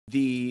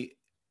The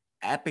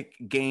Epic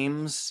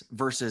Games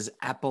versus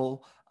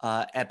Apple,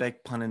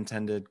 Epic, pun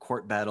intended,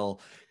 court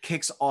battle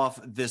kicks off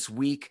this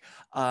week.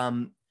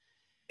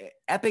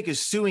 Epic is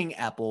suing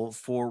Apple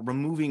for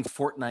removing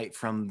Fortnite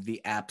from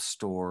the App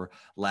Store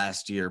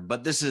last year,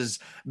 but this is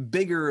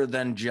bigger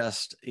than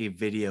just a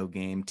video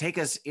game. Take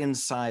us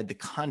inside the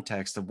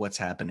context of what's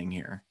happening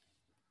here.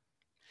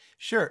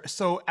 Sure.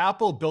 So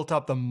Apple built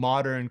up the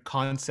modern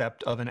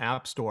concept of an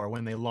app store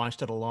when they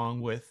launched it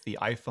along with the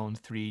iPhone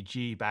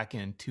 3G back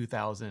in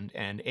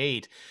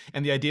 2008.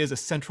 And the idea is a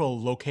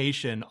central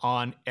location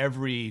on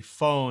every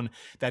phone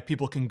that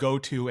people can go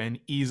to and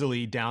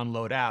easily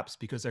download apps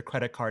because their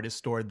credit card is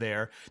stored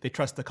there. They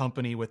trust the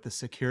company with the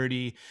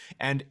security.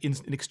 And in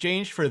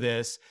exchange for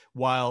this,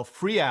 while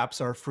free apps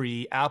are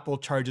free, Apple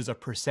charges a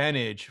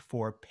percentage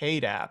for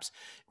paid apps.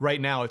 Right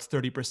now, it's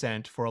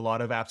 30% for a lot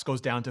of apps,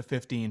 goes down to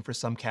 15% for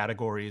some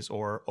categories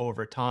or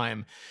over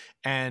time.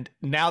 And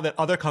now that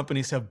other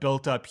companies have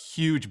built up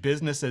huge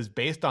businesses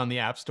based on the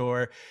App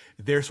Store,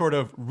 they're sort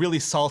of really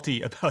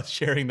salty about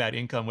sharing that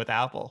income with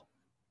Apple.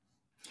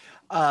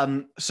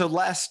 So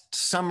last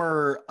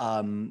summer,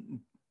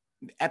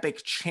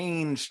 Epic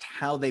changed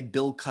how they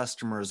bill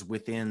customers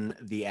within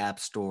the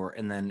App Store,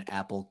 and then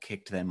Apple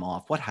kicked them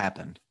off. What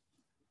happened?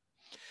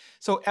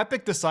 So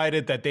Epic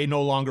decided that they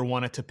no longer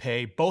wanted to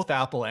pay both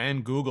Apple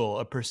and Google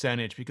a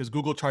percentage because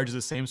Google charges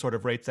the same sort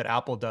of rates that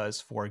Apple does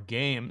for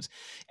games.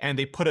 And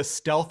they put a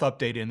stealth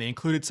update in. They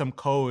included some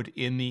code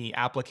in the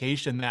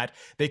application that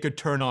they could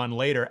turn on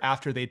later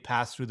after they'd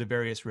passed through the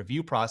various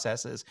review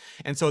processes.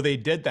 And so they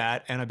did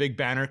that, and a big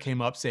banner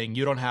came up saying,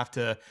 you don't have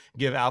to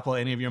give Apple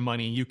any of your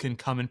money. You can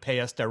come and pay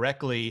us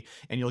directly,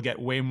 and you'll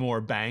get way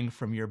more bang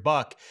from your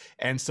buck.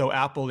 And so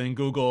Apple and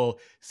Google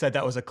said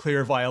that was a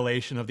clear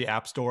violation of the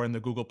App Store and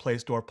the Google Play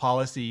Store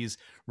policies,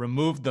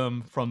 removed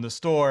them from the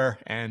store,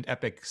 and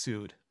Epic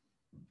sued.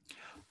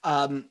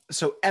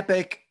 So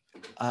Epic,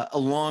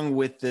 along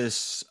with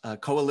this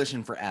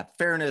Coalition for App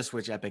Fairness,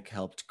 which Epic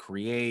helped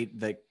create,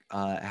 that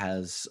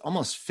has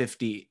almost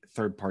 50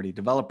 third-party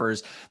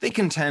developers, they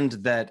contend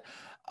that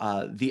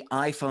the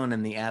iPhone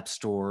and the App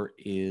Store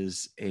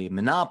is a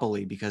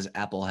monopoly because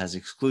Apple has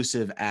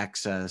exclusive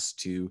access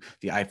to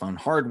the iPhone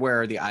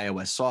hardware, the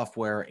iOS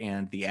software,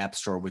 and the App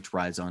Store, which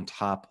rides on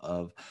top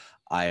of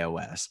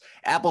iOS.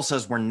 Apple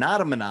says we're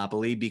not a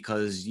monopoly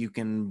because you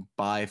can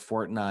buy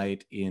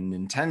Fortnite in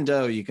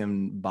Nintendo, you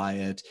can buy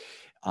it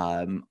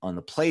on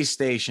the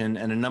PlayStation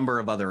and a number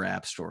of other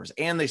app stores.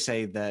 And they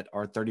say that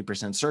our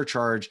 30%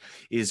 surcharge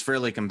is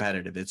fairly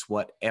competitive. It's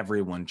what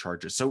everyone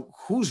charges. So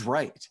who's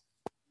right?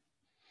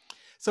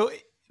 So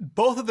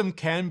both of them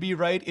can be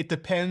right. It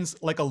depends,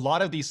 like a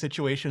lot of these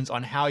situations,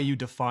 on how you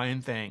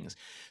define things.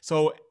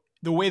 So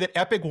the way that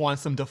Epic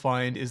wants them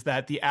defined is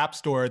that the App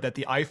Store, that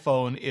the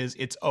iPhone is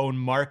its own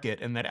market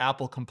and that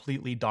Apple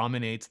completely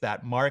dominates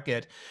that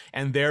market,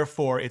 and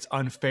therefore it's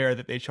unfair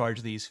that they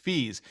charge these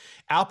fees.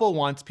 Apple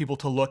wants people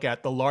to look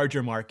at the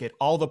larger market,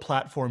 all the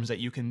platforms that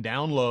you can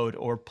download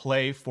or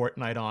play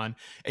Fortnite on,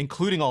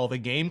 including all the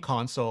game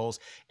consoles,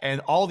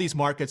 and all these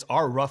markets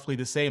are roughly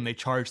the same. They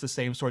charge the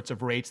same sorts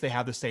of rates. They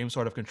have the same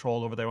sort of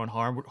control over their own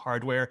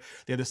hardware.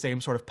 They have the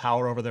same sort of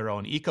power over their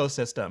own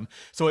ecosystem.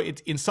 So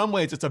in some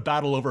ways, it's a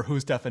battle over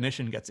whose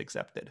definition gets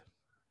accepted.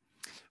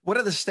 What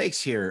are the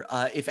stakes here?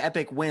 If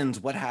Epic wins,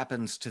 what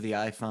happens to the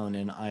iPhone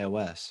and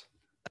iOS?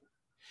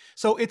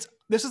 So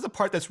this is the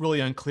part that's really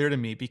unclear to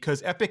me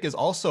because Epic is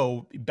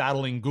also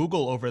battling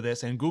Google over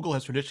this, and Google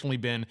has traditionally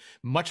been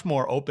much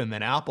more open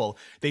than Apple.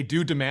 They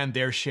do demand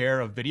their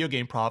share of video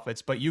game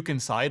profits, but you can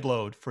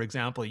sideload, for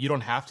example. You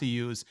don't have to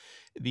use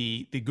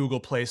the Google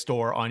Play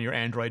Store on your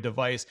Android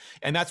device.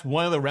 And that's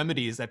one of the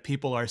remedies that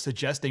people are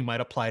suggesting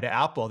might apply to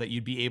Apple, that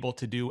you'd be able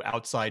to do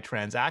outside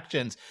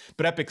transactions.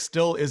 But Epic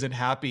still isn't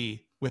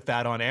happy with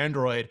that on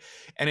Android.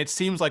 And it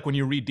seems like when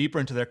you read deeper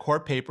into their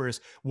court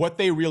papers, what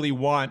they really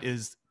want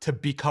is to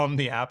become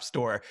the App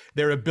Store.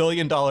 They're $1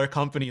 billion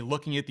company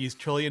looking at these $1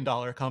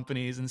 trillion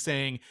companies and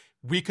saying,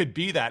 we could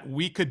be that.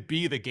 We could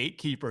be the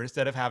gatekeeper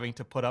instead of having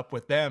to put up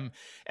with them.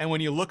 And when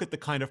you look at the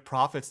kind of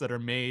profits that are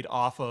made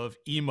off of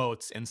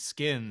emotes and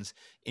skins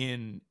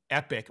in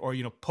Epic, or,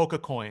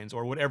 Poke coins,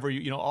 or whatever,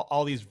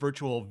 all these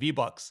virtual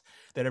V-Bucks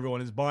that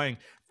everyone is buying,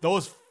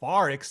 those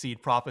far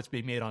exceed profits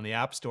being made on the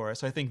App Store.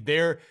 So I think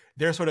they're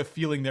sort of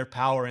feeling their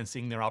power and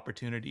seeing their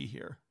opportunity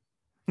here.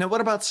 Now,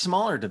 what about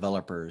smaller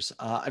developers?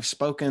 I've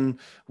spoken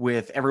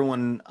with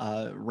everyone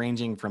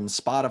ranging from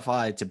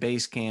Spotify to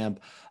Basecamp,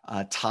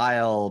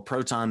 Tile,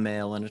 Proton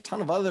Mail, and a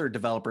ton of other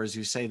developers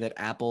who say that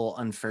Apple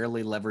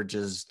unfairly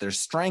leverages their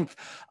strength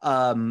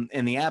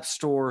in the App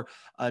Store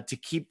to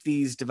keep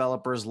these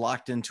developers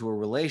locked into a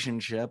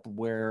relationship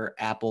where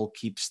Apple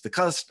keeps the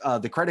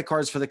credit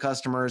cards for the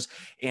customers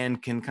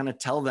and can kind of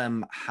tell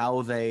them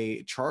how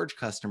they charge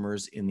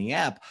customers in the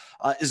app.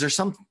 Is there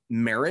some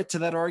merit to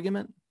that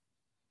argument?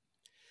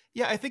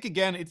 Yeah, I think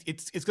again,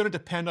 it's going to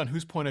depend on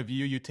whose point of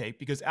view you take,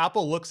 because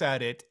Apple looks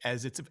at it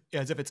as if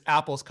it's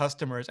Apple's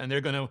customers, and they're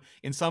going to,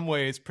 in some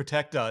ways,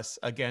 protect us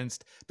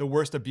against the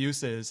worst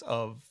abuses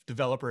of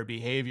developer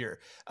behavior,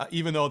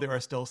 even though there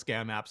are still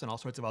scam apps and all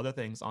sorts of other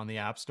things on the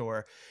App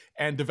Store,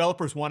 and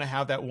developers want to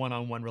have that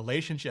one-on-one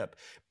relationship,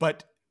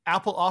 but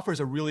Apple offers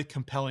a really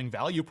compelling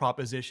value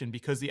proposition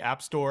because the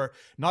App Store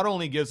not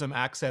only gives them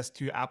access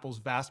to Apple's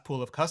vast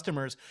pool of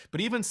customers,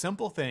 but even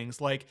simple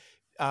things like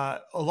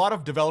a lot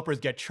of developers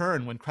get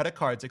churn when credit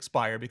cards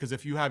expire, because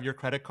if you have your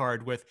credit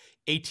card with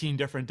 18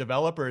 different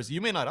developers,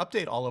 you may not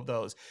update all of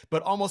those,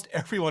 but almost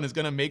everyone is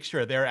going to make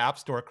sure their App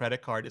Store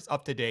credit card is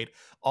up to date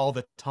all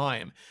the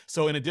time.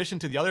 So in addition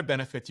to the other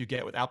benefits you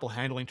get with Apple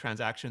handling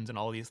transactions and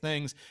all these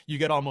things, you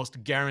get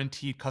almost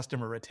guaranteed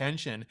customer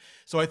retention.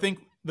 So I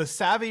think the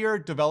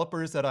savvier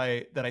developers that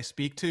I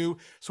speak to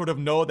sort of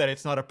know that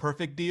it's not a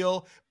perfect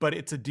deal, but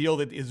it's a deal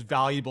that is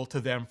valuable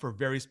to them for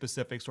very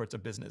specific sorts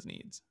of business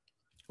needs.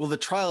 Well, the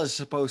trial is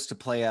supposed to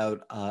play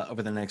out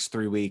over the next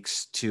 3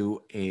 weeks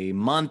to a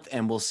month,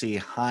 and we'll see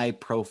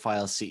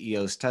high-profile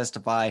CEOs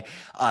testify.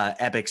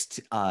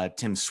 Epic's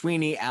Tim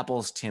Sweeney,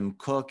 Apple's Tim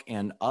Cook,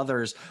 and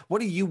others. What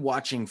are you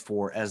watching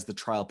for as the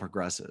trial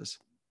progresses?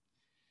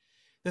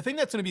 The thing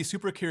that's going to be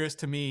super curious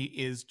to me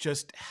is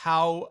just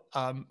how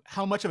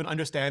much of an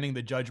understanding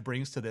the judge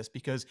brings to this,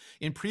 because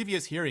in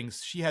previous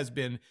hearings, she has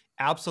been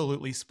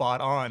absolutely spot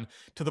on,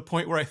 to the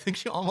point where I think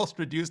she almost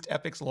reduced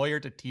Epic's lawyer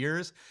to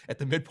tears at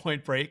the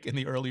midpoint break in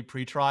the early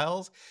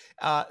pre-trials.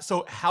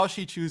 So how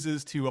she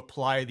chooses to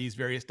apply these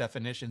various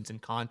definitions in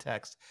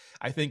context,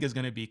 I think, is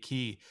going to be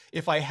key.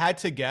 If I had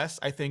to guess,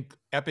 I think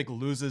Epic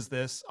loses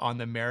this on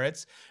the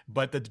merits,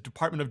 but the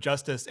Department of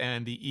Justice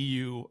and the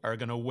EU are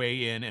going to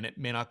weigh in, and it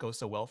may not go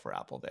so well for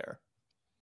Apple there.